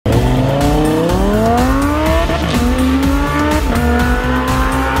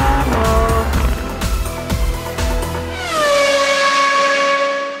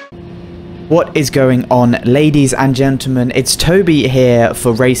What is going on, ladies and gentlemen? It's Toby here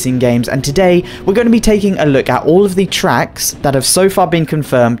for Racing Games, and today we're going to be taking a look at all of the tracks that have so far been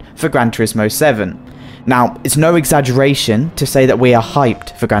confirmed for Gran Turismo 7. Now, it's no exaggeration to say that we are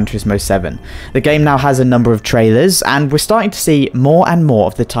hyped for Gran Turismo 7. The game now has a number of trailers, and we're starting to see more and more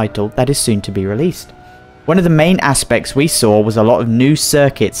of the title that is soon to be released. One of the main aspects we saw was a lot of new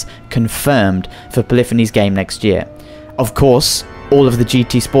circuits confirmed for Polyphony's game next year. Of course, all of the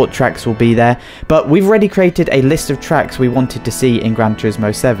GT Sport tracks will be there, but we've already created a list of tracks we wanted to see in Gran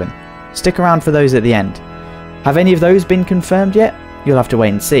Turismo 7. Stick around for those at the end. Have any of those been confirmed yet? You'll have to wait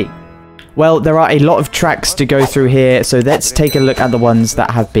and see. Well, there are a lot of tracks to go through here, so let's take a look at the ones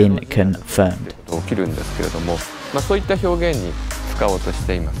that have been confirmed.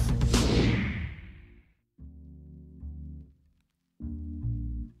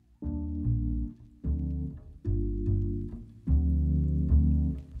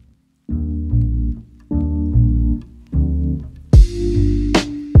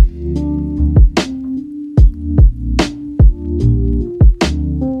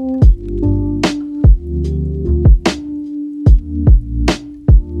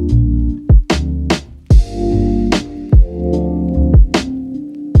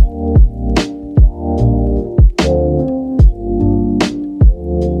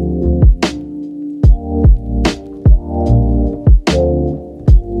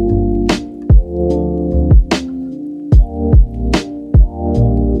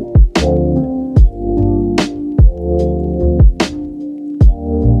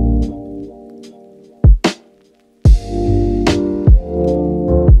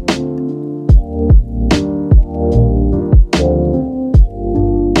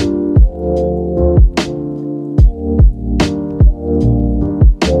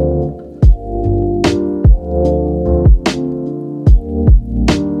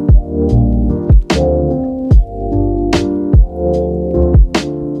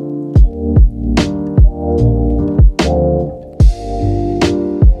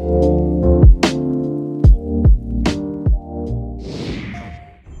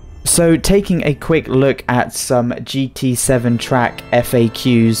 So, taking a quick look at some GT7 track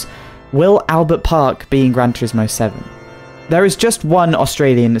FAQs, will Albert Park be in Gran Turismo 7? There is just one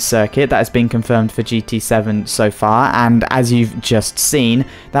Australian circuit that has been confirmed for GT7 so far, and as you've just seen,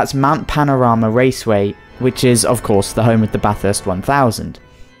 that's Mount Panorama Raceway, which is of course the home of the Bathurst 1000.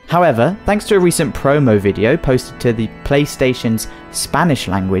 However, thanks to a recent promo video posted to the PlayStation's Spanish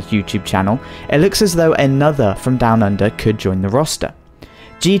language YouTube channel, it looks as though another from Down Under could join the roster.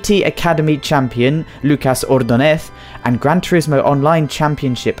 GT Academy champion Lucas Ordonez and Gran Turismo Online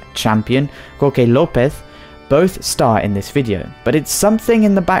Championship champion Roque Lopez both star in this video, but it's something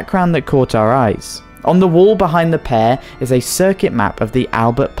in the background that caught our eyes. On the wall behind the pair is a circuit map of the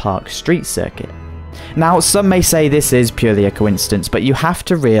Albert Park Street Circuit. Now, some may say this is purely a coincidence, but you have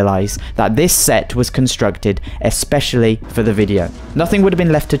to realise that this set was constructed especially for the video. Nothing would have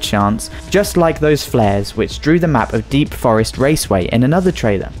been left to chance, just like those flares which drew the map of Deep Forest Raceway in another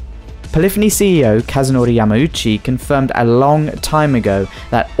trailer. Polyphony CEO Kazunori Yamauchi confirmed a long time ago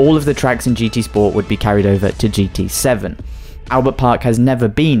that all of the tracks in GT Sport would be carried over to GT7. Albert Park has never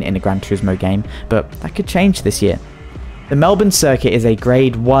been in a Gran Turismo game, but that could change this year. The Melbourne circuit is a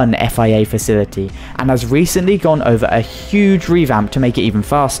Grade 1 FIA facility and has recently gone over a huge revamp to make it even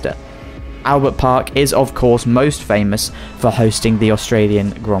faster. Albert Park is of course most famous for hosting the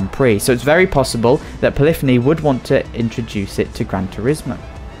Australian Grand Prix, so it's very possible that Polyphony would want to introduce it to Gran Turismo.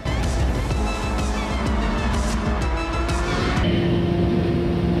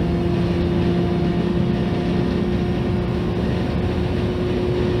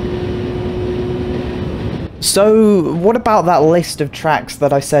 So, what about that list of tracks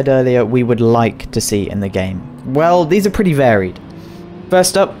that I said earlier we would like to see in the game? Well, these are pretty varied.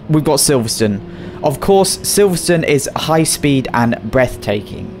 First up, we've got Silverstone. Of course, Silverstone is high speed and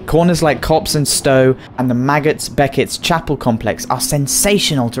breathtaking. Corners like Copse and Stowe and the Beckett's Chapel complex are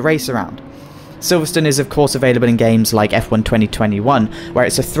sensational to race around. Silverstone is of course available in games like F1 2021, where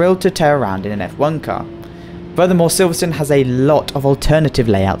it's a thrill to tear around in an F1 car. Furthermore, Silverstone has a lot of alternative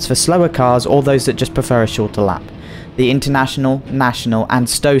layouts for slower cars or those that just prefer a shorter lap. The International, National and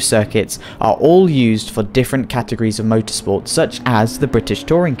Stowe circuits are all used for different categories of motorsport, such as the British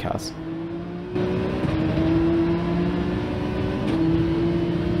touring cars.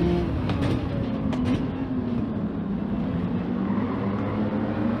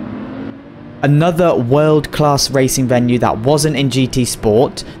 Another world-class racing venue that wasn't in GT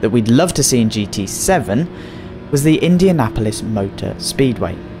Sport, that we'd love to see in GT7, was the Indianapolis Motor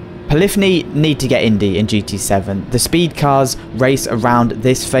Speedway. Polyphony need to get Indy in GT7. The speed cars race around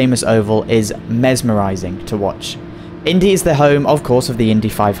this famous oval is mesmerising to watch. Indy is the home, of course, of the Indy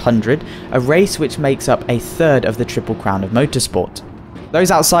 500, a race which makes up a third of the Triple Crown of motorsport.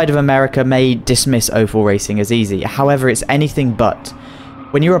 Those outside of America may dismiss oval racing as easy, however it's anything but.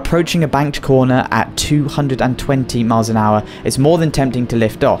 When you're approaching a banked corner at 220 miles an hour, it's more than tempting to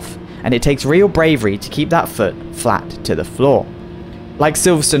lift off, and it takes real bravery to keep that foot flat to the floor. Like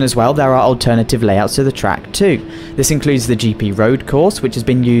Silverstone as well, there are alternative layouts to the track too. This includes the GP road course, which has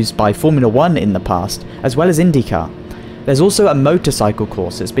been used by Formula 1 in the past, as well as IndyCar. There's also a motorcycle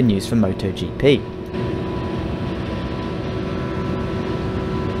course that's been used for MotoGP.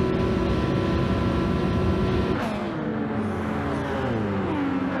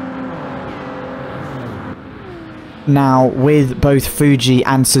 Now, with both Fuji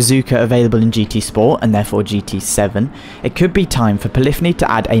and Suzuka available in GT Sport and therefore GT7, it could be time for Polyphony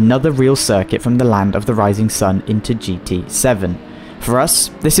to add another real circuit from the land of the rising sun into GT7. For us,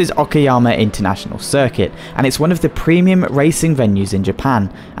 this is Okayama International Circuit, and it's one of the premium racing venues in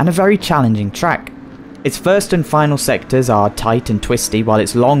Japan, and a very challenging track. Its first and final sectors are tight and twisty, while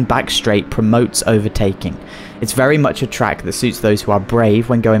its long back straight promotes overtaking. It's very much a track that suits those who are brave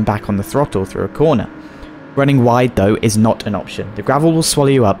when going back on the throttle through a corner. Running wide though is not an option. The gravel will swallow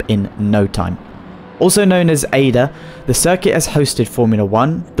you up in no time. Also known as Ada, the circuit has hosted Formula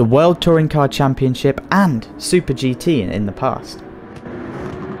 1, the World Touring Car Championship and Super GT in the past.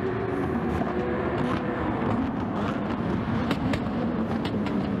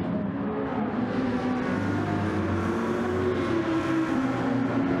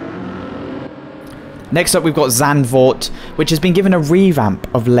 Next up we've got Zandvoort, which has been given a revamp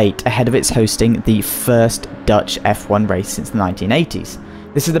of late ahead of its hosting the first Dutch F1 race since the 1980s.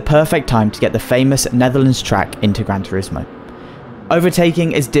 This is the perfect time to get the famous Netherlands track into Gran Turismo.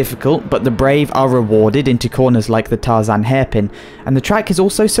 Overtaking is difficult, but the brave are rewarded into corners like the Tarzan hairpin, and the track is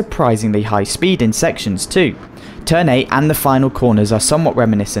also surprisingly high speed in sections too. Turn 8 and the final corners are somewhat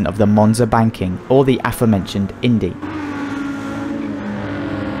reminiscent of the Monza banking or the aforementioned Indy.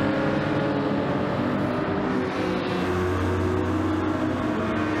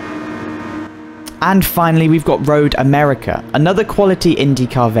 And finally we've got Road America. Another quality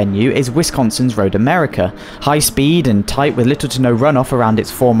IndyCar venue is Wisconsin's Road America. High speed and tight with little to no runoff around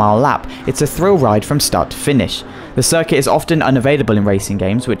its 4-mile lap, it's a thrill ride from start to finish. The circuit is often unavailable in racing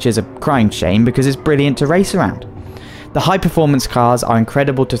games, which is a crying shame because it's brilliant to race around. The high performance cars are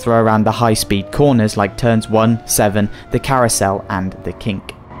incredible to throw around the high speed corners like turns 1, 7, the carousel and the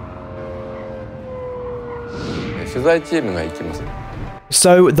kink.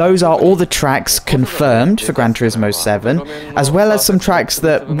 So those are all the tracks confirmed for Gran Turismo 7, as well as some tracks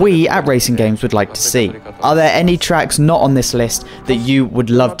that we at Racing Games would like to see. Are there any tracks not on this list that you would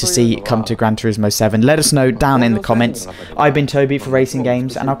love to see come to Gran Turismo 7? Let us know down in the comments. I've been Toby for Racing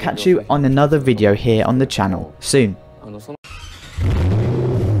Games, and I'll catch you on another video here on the channel soon.